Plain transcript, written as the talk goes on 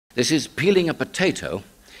This is Peeling a Potato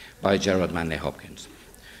by Gerard Manley Hopkins.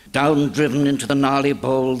 Down driven into the gnarly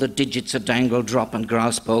bowl, the digits a dangle drop and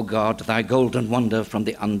grasp, O God, thy golden wonder from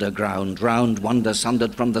the underground, round wonder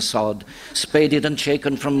sundered from the sod, spaded and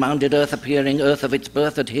shaken from mounded earth appearing, earth of its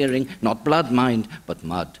birth adhering, not blood, mind, but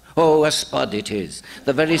mud. Oh, a spud it is,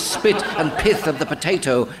 the very spit and pith of the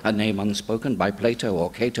potato, a name unspoken by Plato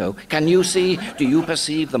or Cato. Can you see, do you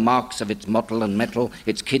perceive the marks of its mottle and metal,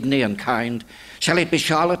 its kidney and kind? Shall it be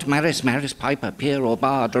Charlotte, Maris, Piper, Peer or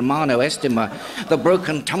Bard, Romano, Estima, the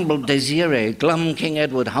broken tumbled Desire, glum King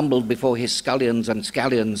Edward humbled before his scullions and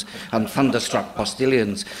scallions and thunderstruck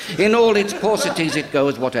postilions? In all its paucities it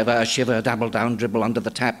goes, whatever, a shiver, dabble down, dribble under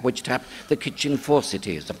the tap, which tap? The kitchen faucet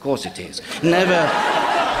is, of course it is.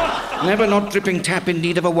 Never not dripping tap in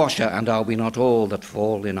need of a washer, and are we not all that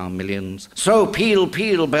fall in our millions? So peal,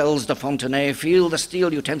 peal, bells de Fontenay, feel the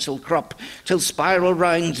steel utensil crop, till spiral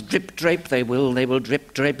rinds drip, drape, they will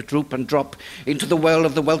drip, drape, droop and drop into the well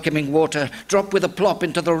of the welcoming water, drop with a plop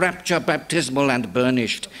into the rapture baptismal and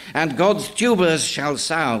burnished, and God's tubers shall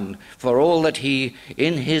sound for all that he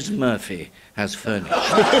in his Murphy has furnished.